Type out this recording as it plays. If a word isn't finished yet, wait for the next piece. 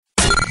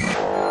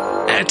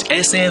at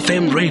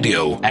SAFM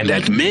Radio and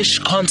at Mish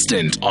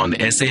Constant on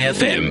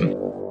SAFM.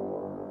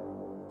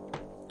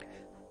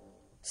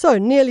 So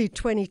nearly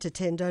 20 to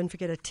 10. Don't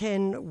forget at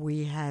 10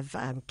 we have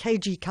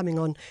KG coming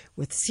on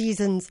with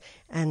Seasons,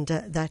 and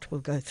that will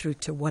go through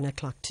to 1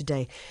 o'clock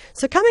today.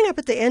 So coming up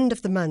at the end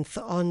of the month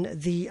on I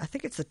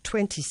think it's the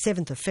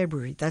 27th of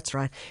February, that's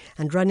right,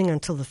 and running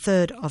until the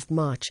 3rd of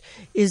March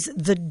is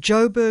the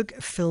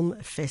Joburg Film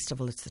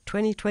Festival. It's the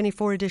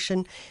 2024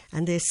 edition,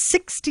 and there's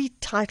 60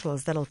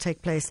 titles that'll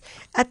take place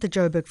at the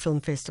Joburg Film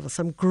Festival.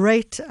 Some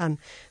great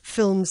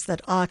films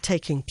that are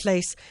taking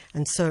place,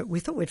 and so we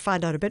thought we'd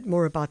find out a bit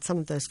more about some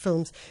of those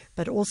films,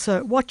 but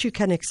also what you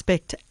can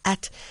expect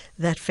at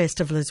that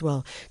festival as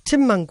well.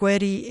 Tim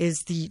Mangwedi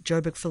is the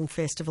Joburg Film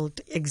Festival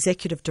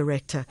Executive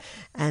Director,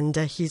 and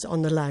he's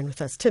on the line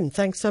with us. Tim,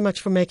 thanks so much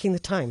for making the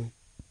time.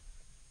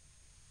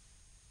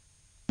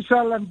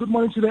 Michelle, and good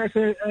morning to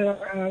the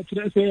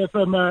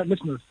SAFM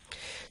listeners.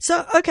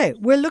 So, okay,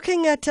 we're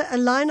looking at a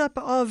lineup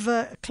of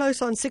close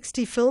on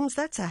 60 films.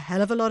 That's a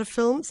hell of a lot of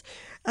films.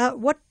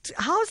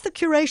 How's the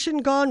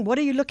curation gone? What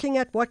are you looking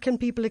at? What can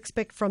people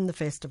expect from the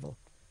festival?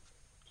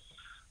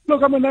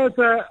 Look, I mean, as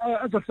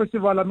a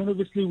festival, I mean,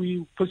 obviously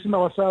we position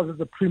ourselves as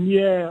the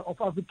premier of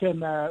African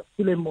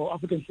film or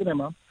African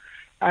cinema,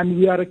 and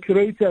we are a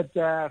curated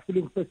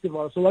film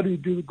festival. So what do?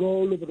 We go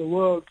all over the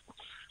world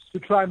to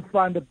try and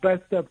find the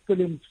best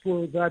films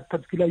for that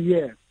particular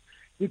year.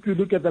 If you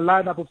look at the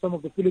lineup of some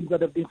of the films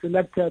that have been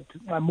selected,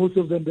 most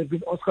of them have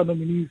been Oscar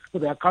nominees for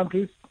their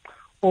countries,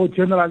 or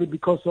generally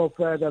because of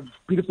the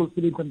beautiful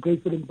films and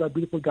great films by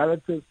beautiful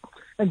directors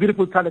and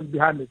beautiful talent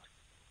behind it.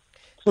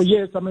 So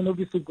yes, I mean,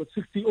 obviously we've got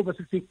over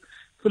 60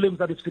 films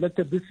that we've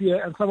selected this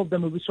year, and some of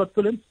them will be short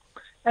films.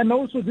 And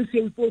also this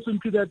year we've also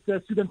included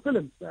student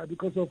films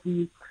because of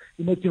the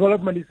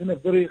development is in a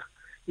very,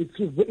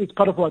 it's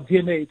part of our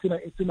DNA.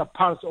 It's in a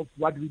part of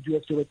what we do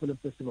at Joburg Film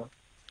Festival.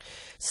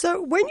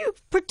 So when you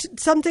put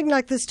something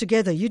like this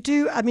together, you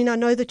do, I mean, I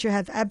know that you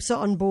have ABSA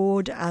on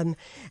board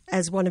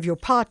as one of your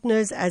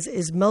partners, as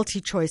is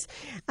MultiChoice.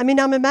 I mean,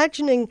 I'm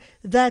imagining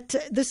that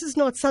this is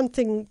not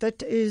something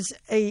that is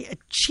a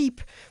cheap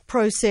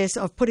process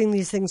of putting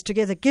these things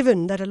together,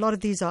 given that a lot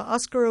of these are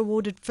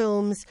Oscar-awarded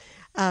films.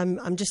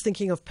 I'm just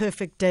thinking of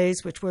Perfect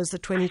Days, which was the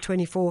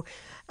 2024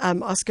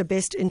 Oscar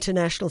Best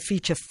International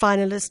Feature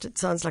finalist. It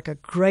sounds like a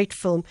great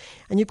film.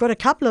 And you've got a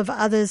couple of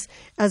others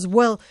as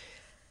well.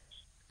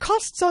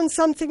 Costs on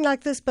something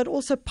like this, but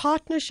also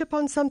partnership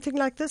on something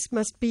like this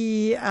must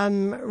be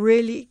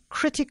really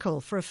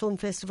critical for a film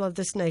festival of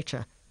this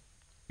nature.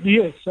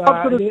 Yes,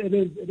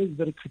 it is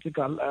very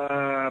critical.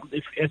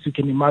 As you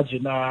can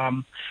imagine,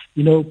 some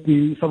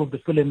of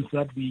the films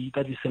that we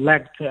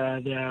select, they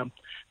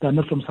are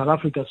not from South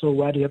Africa. So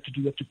what you have to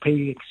do, you have to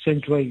pay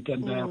exchange rate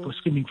and for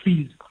streaming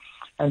fees,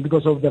 and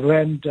because of the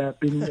rent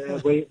being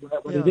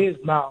what it is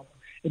now,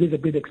 it is a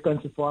bit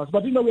expensive for us.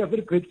 But we are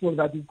very grateful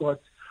that we've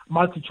got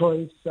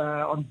MultiChoice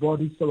on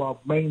board. Is our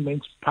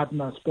main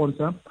partner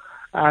sponsor,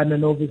 and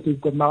then obviously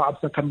we've got now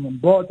ABSA coming on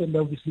board, and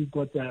obviously we've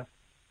got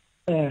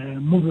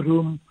Movie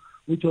Room,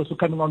 which also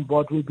coming on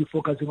board. We'll be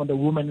focusing on the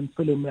women in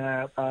film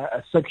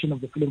section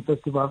of the film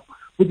festival,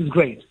 which is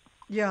great.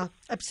 Yeah,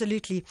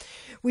 absolutely.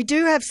 We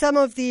do have some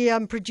of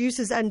the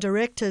producers and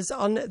directors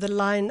on the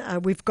line.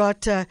 We've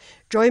got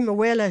Joy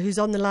Mawela, who's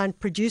on the line,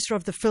 producer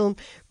of the film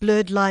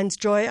Blurred Lines.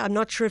 Joy, I'm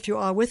not sure if you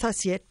are with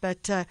us yet,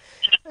 but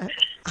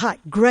hi,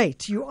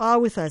 great, you are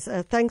with us.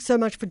 Thanks so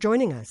much for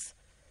joining us.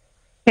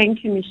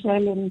 Thank you,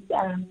 Michelle, and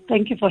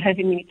thank you for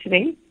having me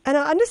today. And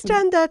I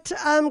understand that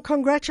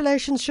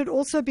congratulations should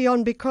also be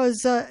on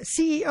because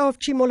CEO of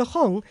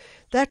Tshimolohong,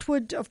 that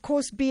would, of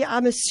course, be,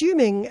 I'm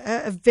assuming,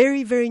 a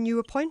very, very new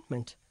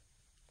appointment.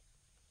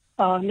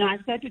 No, I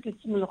started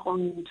at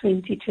Tshimolohong in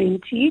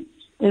 2020.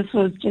 This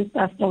was just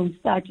after we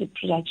started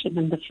production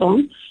on the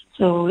film.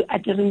 So I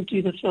didn't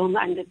do the film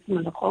under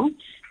Tshimolohong.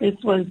 This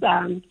was,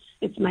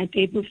 it's my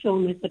debut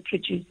film as the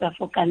producer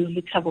for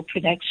Kanuli Tabo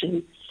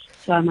Productions.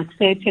 So I'm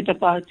excited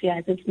about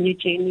this new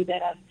journey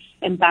that I've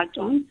embarked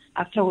on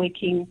after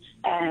working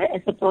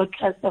as a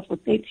broadcaster for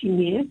 13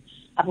 years.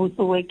 I've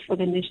also worked for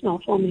the National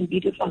Film and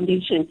Video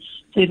Foundation.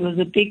 So it was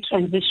a big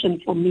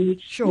transition for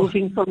me,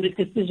 moving from the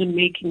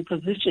decision-making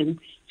position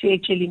to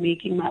actually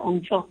making my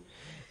own film.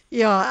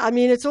 Yeah, I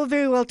mean, it's all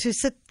very well to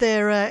sit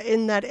there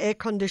in that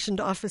air-conditioned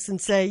office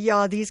and say,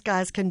 yeah, these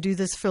guys can do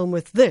this film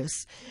with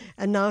this.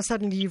 And now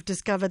suddenly you've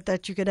discovered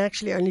that you can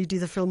actually only do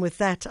the film with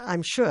that,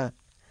 I'm sure.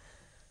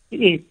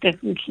 Yes,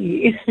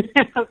 definitely.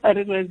 But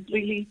it was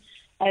really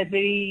a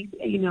very,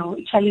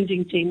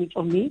 challenging journey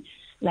for me.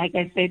 Like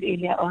I said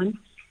earlier on,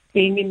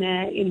 being in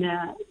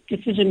a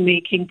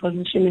decision-making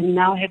position and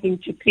now having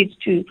to pitch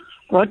to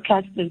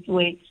broadcasters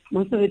where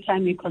most of the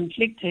time you're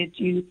conflicted,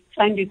 you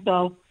find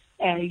yourself,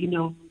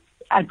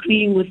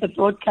 agreeing with the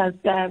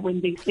broadcaster when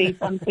they say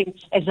something,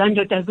 a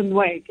genre doesn't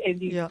work, and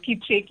you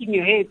keep shaking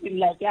your head and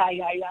like, yeah.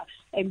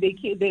 And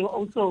they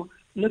also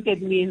look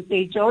at me and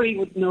say, Jory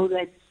would know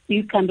that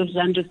these kind of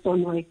genres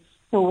don't work.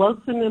 So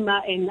world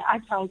cinema and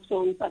art house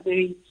films are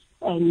very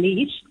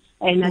niche,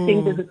 and I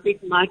think there's a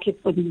big market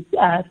for these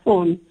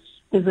films.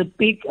 there's a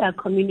big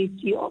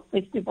community of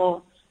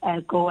festival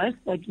goers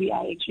that we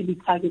are actually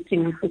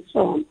targeting with this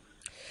film.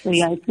 So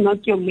yeah, it's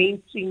not your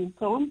mainstream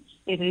film;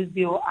 it is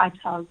your art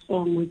house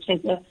film, which has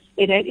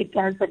it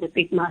does have a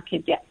big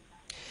market. Yeah.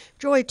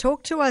 Joy,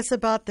 talk to us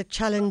about the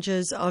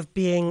challenges of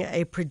being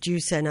a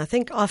producer, and I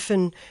think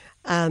often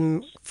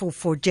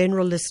for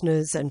general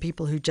listeners and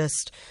people who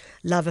just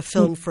love a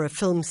film for a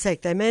film's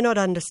sake, they may not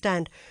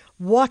understand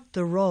what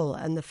the role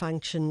and the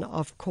function,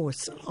 of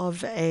course,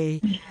 of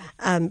a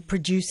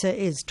producer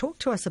is. Talk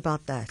to us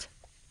about that.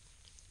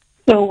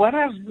 So what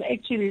I've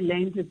actually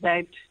learned is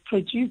that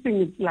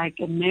producing is like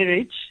a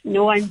marriage.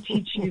 No one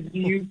teaches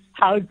you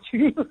how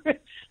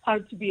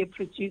to be a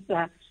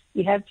producer.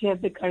 You have to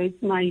have the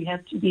charisma. You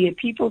have to be a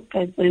people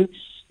person.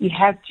 You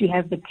have to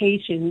have the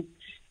patience.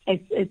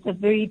 It's a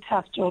very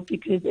tough job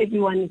because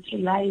everyone is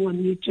relying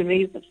on you to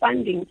raise the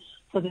funding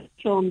for the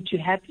film to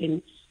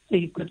happen. So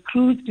you've got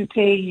crews to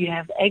pay. You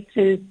have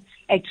actors,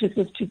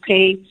 actresses to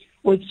pay,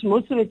 which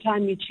most of the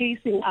time you're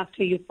chasing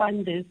after your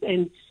funders,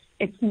 and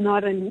it's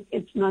not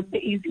the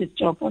easiest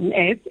job on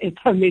earth, if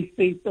I may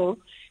say so.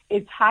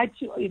 It's hard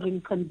to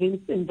even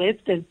convince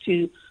investors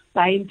to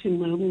buy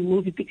into a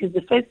movie because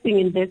the first thing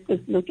investors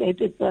look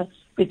at is the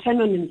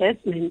return on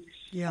investment.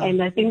 Yeah.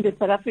 And I think the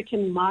South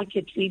African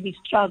market really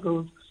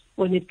struggles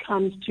when it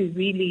comes to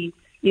really,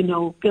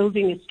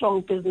 building a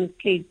strong business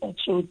case that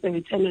shows the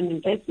return on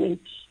investment.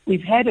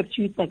 We've had a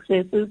few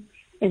successes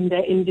in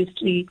the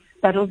industry,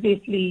 but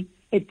obviously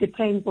it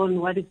depends on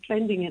what is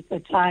trending at the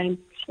time,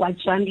 what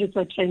genres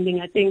are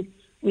trending. I think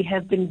we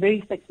have been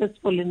very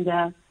successful in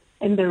the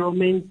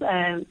romance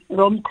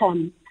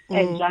rom-com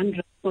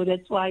genre, so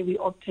that's why we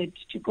opted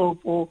to go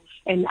for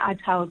an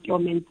art house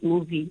romance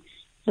movie.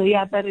 So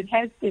yeah, but it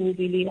has been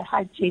really a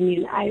hard journey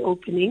and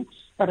eye-opening.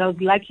 But I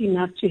was lucky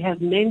enough to have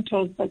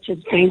mentors such as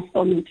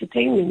Brainstorm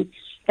Entertainment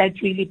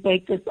that really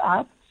backed us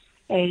up,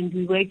 and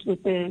we worked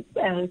with a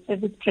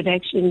service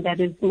production that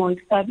is more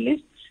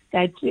established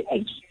that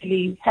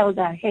actually held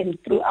our hand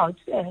throughout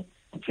the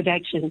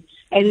production.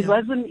 And it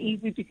wasn't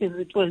easy because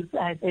it was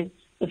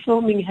the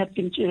filming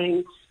happened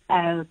during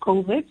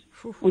COVID.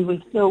 We were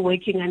still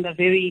working under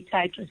very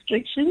tight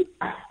restrictions,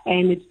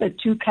 and it's a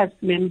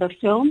 2-cast-member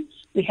film.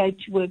 We had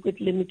to work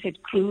with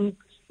limited crews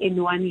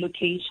in one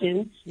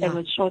location. That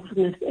was shot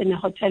in a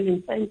hotel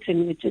in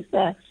Sandton, which is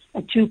a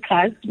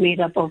 2-cast made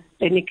up of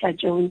Benica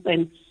Jones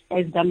and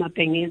Esdama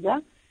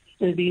Pengeza.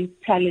 So these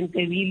talents,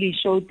 they really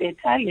showed their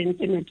talent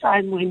in a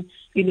time when,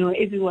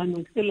 everyone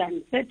was still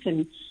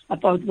uncertain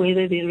about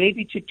whether they're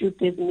ready to do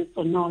business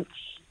or not.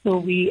 So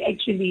we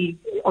actually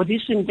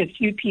auditioned a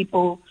few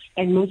people,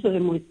 and most of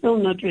them were still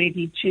not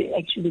ready to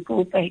actually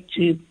go back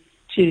to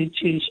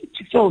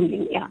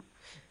filming. Yeah.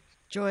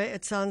 Joy,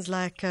 it sounds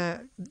like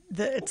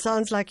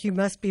you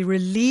must be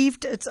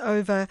relieved it's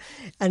over,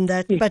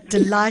 but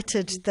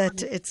delighted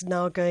that it's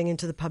now going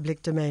into the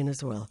public domain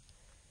as well.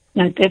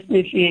 No,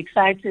 definitely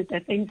excited. I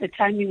think the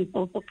timing is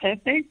also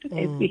perfect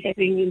as we're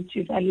heading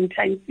into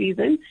Valentine's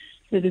season.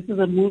 So this is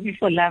a movie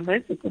for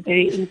lovers. It's a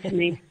very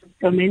intimate,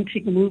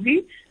 romantic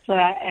movie. So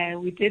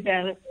we did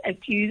a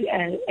few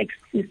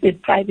exclusive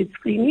private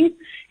screenings,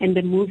 and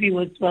the movie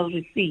was well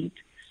received.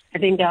 I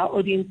think our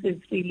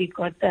audiences really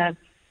got a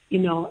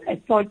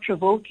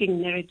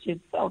thought-provoking narrative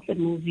of the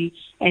movie,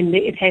 and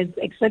it has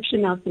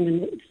exceptional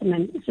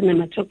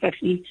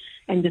cinematography,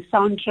 and the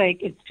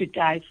soundtrack is to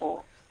die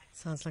for.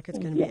 Sounds like it's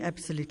going to be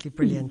absolutely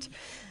brilliant.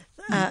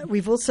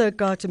 We've also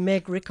got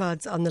Meg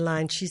Rickards on the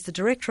line. She's the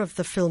director of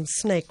the film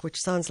Snake, which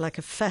sounds like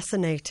a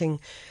fascinating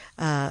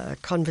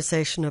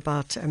conversation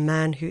about a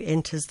man who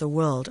enters the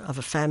world of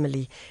a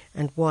family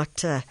and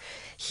what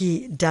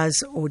he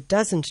does or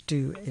doesn't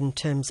do in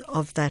terms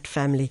of that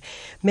family.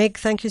 Meg,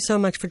 thank you so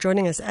much for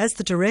joining us. As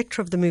the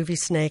director of the movie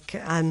Snake,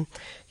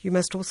 you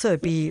must also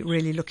be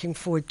really looking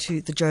forward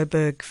to the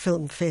Joburg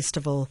Film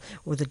Festival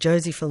or the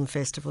Josie Film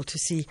Festival to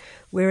see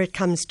where it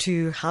comes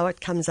to, how it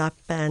comes up,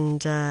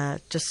 and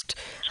just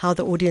how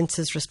the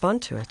audiences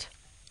respond to it.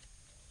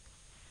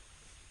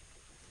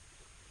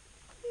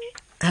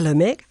 Hello,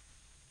 Meg?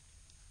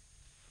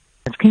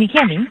 Can you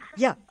hear me?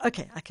 Yeah,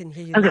 okay, I can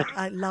hear you.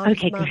 Okay. My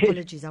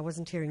apologies, I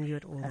wasn't hearing you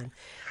at all then.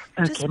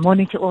 Okay,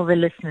 morning to all the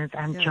listeners,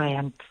 and Joy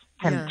and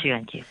Tim too,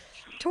 and you.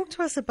 Talk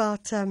to us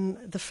about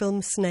the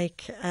film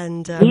Snake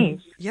and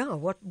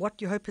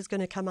what you hope is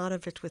going to come out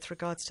of it with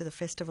regards to the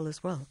festival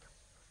as well.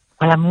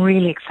 Well, I'm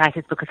really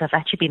excited because I've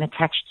actually been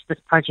attached to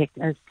this project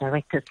as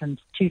director since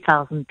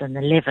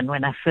 2011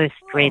 when I first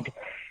read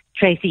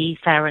Tracy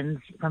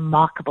Farron's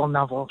remarkable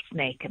novel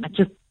Snake, and it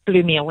just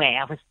blew me away.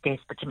 I was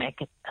desperate to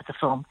make it as a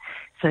film.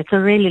 So it's a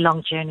really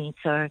long journey.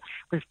 So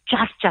we've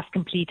just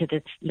completed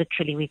it.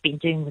 Literally, we've been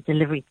doing the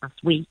delivery this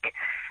week.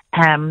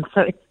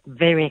 So it's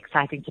very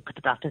exciting to put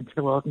it out into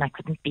the world, and I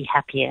couldn't be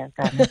happier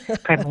than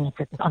premiering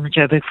it on the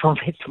Joburg Film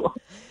Festival.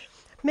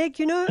 Meg,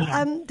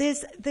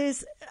 there's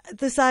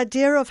this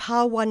idea of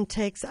how one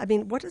takes,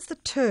 what is the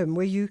term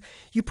where you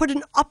put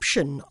an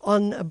option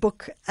on a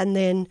book and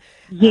then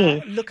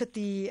look at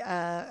the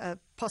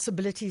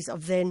possibilities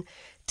of then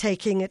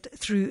taking it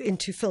through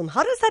into film.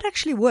 How does that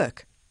actually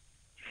work?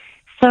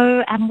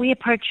 So we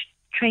approached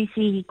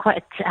Tracy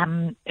quite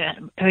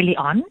early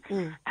on,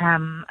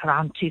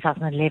 around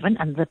 2011,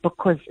 and the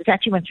book it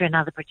actually went through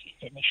another producer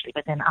initially,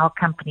 but then our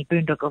company,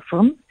 Joburg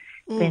Film,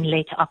 then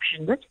later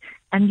optioned it.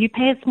 And you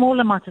pay a small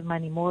amount of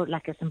money, more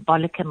like a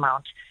symbolic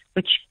amount,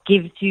 which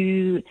gives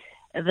you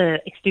the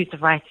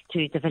exclusive rights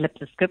to develop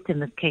the script. In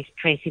this case,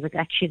 Tracy was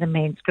actually the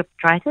main script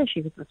writer.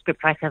 She was the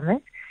script writer on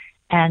this.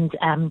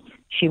 And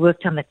she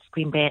worked on that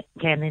screenplay,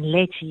 and then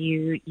later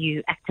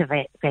you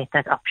activate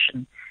that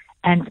option.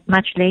 And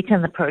much later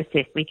in the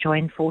process, we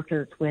joined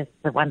forces with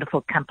the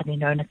wonderful company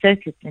known as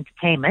Associates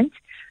Entertainment,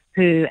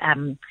 who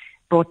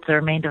brought the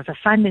remainder of the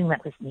funding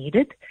that was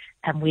needed.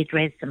 And we'd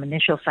raised some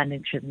initial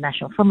funding through the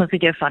National Film and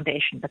Video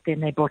Foundation, but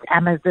then they brought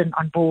Amazon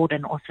on board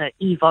and also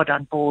EVOD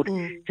on board.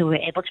 So we were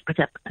able to put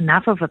up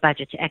enough of a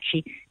budget to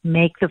actually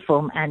make the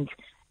film. And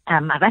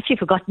I've actually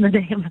forgotten the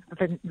name of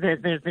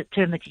the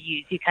term that you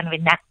use. You kind of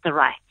enact the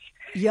rights.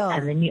 Yeah.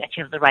 And then you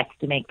actually have the rights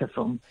to make the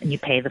film, and you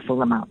pay the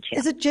full amount. Yeah.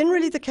 Is it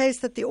generally the case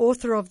that the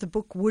author of the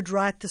book would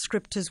write the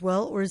script as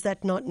well, or is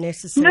that not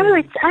necessary? No,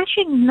 it's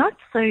actually not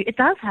so. It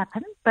does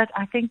happen, but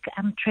I think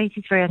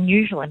Tracy's very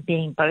unusual in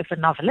being both a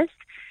novelist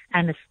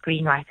and a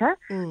screenwriter.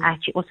 I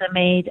actually also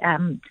made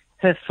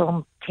her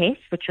film Tess,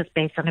 which was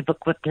based on a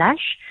book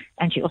Whiplash,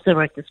 and she also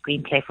wrote the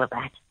screenplay for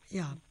that.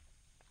 Yeah.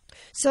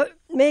 So,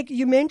 Meg,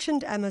 you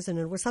mentioned Amazon,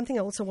 and it was something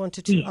I also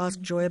wanted to ask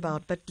Joy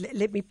about, but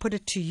let me put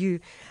it to you.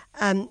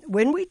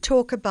 When we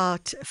talk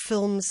about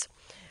films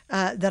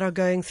that are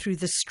going through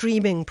the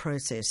streaming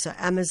process, so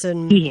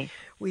Amazon,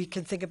 we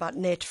can think about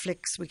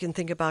Netflix, we can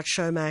think about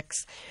Showmax.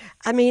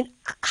 I mean,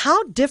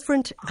 how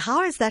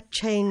has that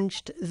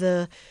changed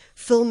the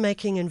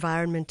filmmaking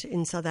environment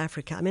in South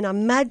Africa? I mean, I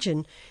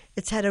imagine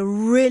it's had a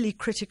really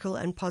critical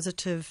and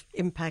positive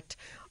impact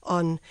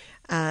on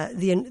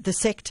the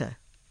sector.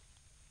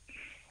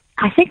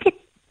 I think it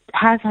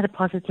has had a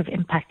positive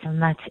impact in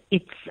that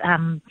it's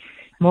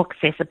more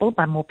accessible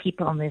by more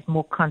people and there's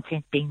more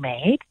content being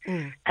made.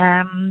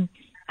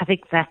 I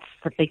think that's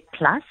the big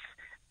plus.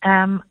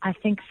 I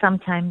think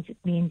sometimes it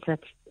means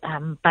that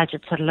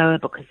budgets are lower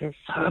because there's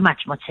so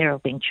much material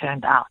being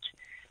churned out.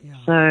 Yeah.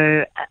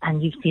 So,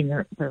 and you've seen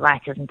the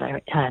writers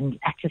and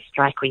actors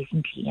strike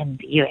recently in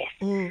the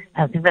US.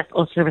 I think that's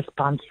also a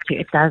response to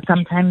it. Does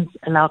sometimes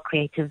allow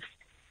creatives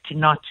to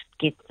not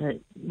get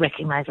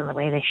recognized in the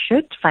way they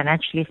should,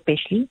 financially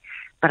especially.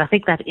 But I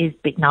think that is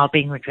now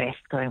being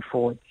redressed going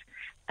forward.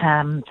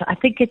 So I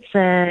think it's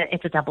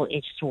a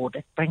double-edged sword.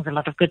 It brings a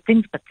lot of good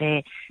things, but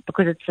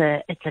because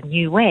it's a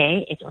new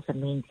way, it also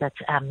means that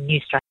new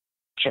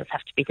structures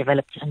have to be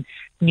developed and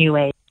new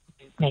ways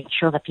to make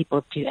sure that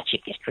people do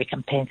actually get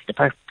recompensed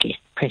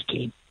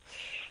appropriately.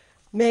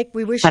 Meg,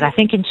 we wish. But I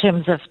think in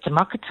terms of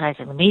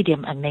democratizing the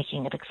medium and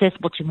making it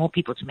accessible to more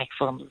people to make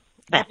films,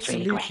 that's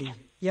really great.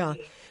 Yeah.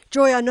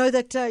 Joy, I know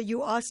that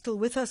you are still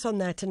with us on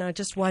that, and I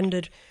just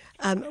wondered,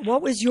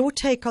 what was your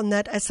take on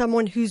that as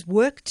someone who's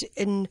worked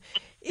in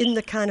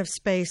the kind of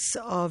space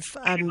of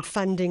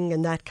funding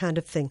and that kind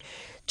of thing?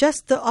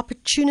 Just the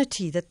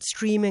opportunity that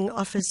streaming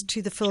offers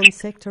to the film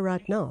sector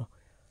right now.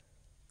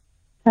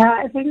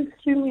 I think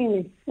streaming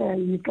is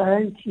you're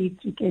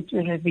guaranteed to get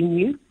your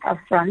revenue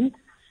upfront,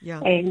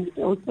 and it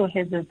also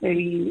has a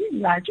very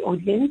large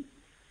audience.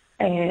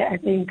 I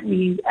think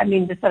the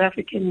South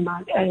African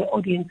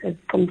audience has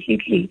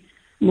completely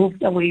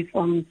moved away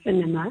from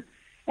cinema,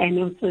 and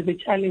also the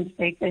challenge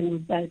back then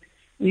was that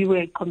we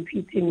were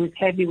competing with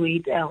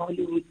heavyweight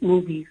Hollywood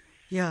movies.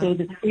 Yeah. So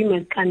the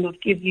streamers kind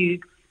of give you,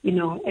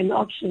 an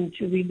option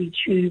to really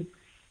choose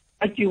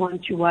what you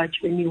want to watch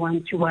when you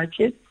want to watch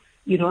it.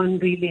 You don't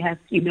really have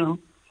to,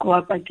 go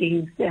up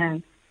against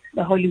the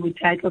Hollywood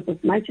titles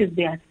as much as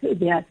they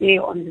are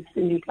there on the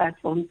streaming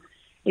platform.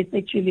 It's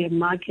actually a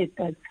market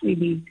that's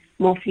really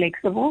more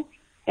flexible,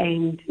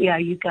 and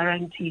you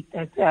guarantee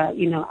that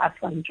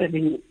upfront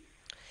revenue.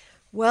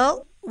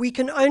 Well, we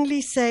can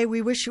only say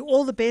we wish you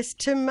all the best,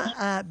 Tim.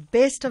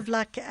 Best of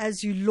luck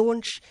as you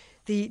launch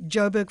the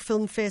Joburg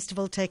Film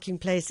Festival taking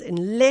place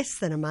in less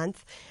than a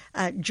month.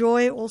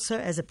 Joy also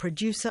as a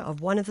producer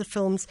of one of the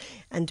films,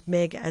 and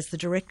Meg as the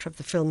director of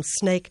the film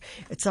Snake.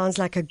 It sounds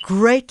like a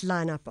great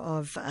lineup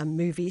of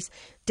movies.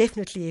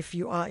 Definitely, if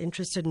you are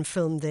interested in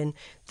film, then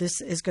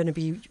this is going to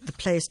be the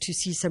place to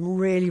see some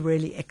really,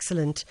 really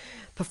excellent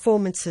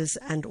performances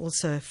and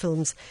also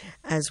films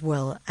as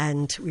well.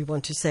 And we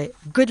want to say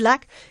good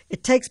luck.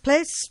 It takes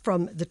place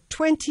from the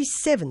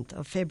 27th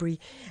of February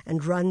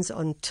and runs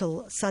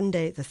until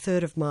Sunday, the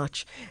 3rd of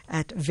March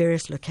at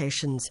various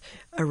locations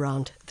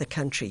around the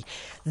country.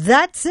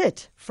 That's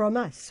it from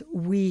us.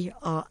 We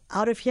are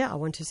out of here. I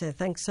want to say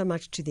thanks so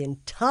much to the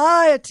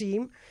entire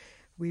team.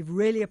 We've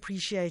really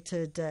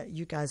appreciated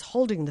you guys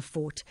holding the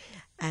fort,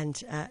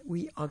 and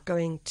we are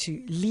going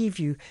to leave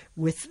you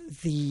with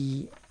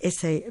the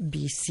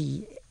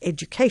SABC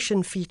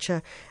education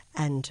feature,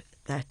 and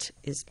that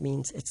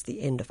means it's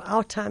the end of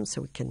our time,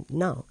 so we can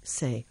now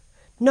say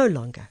no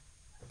longer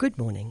good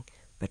morning,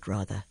 but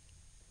rather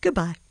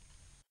goodbye.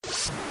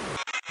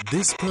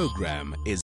 This program is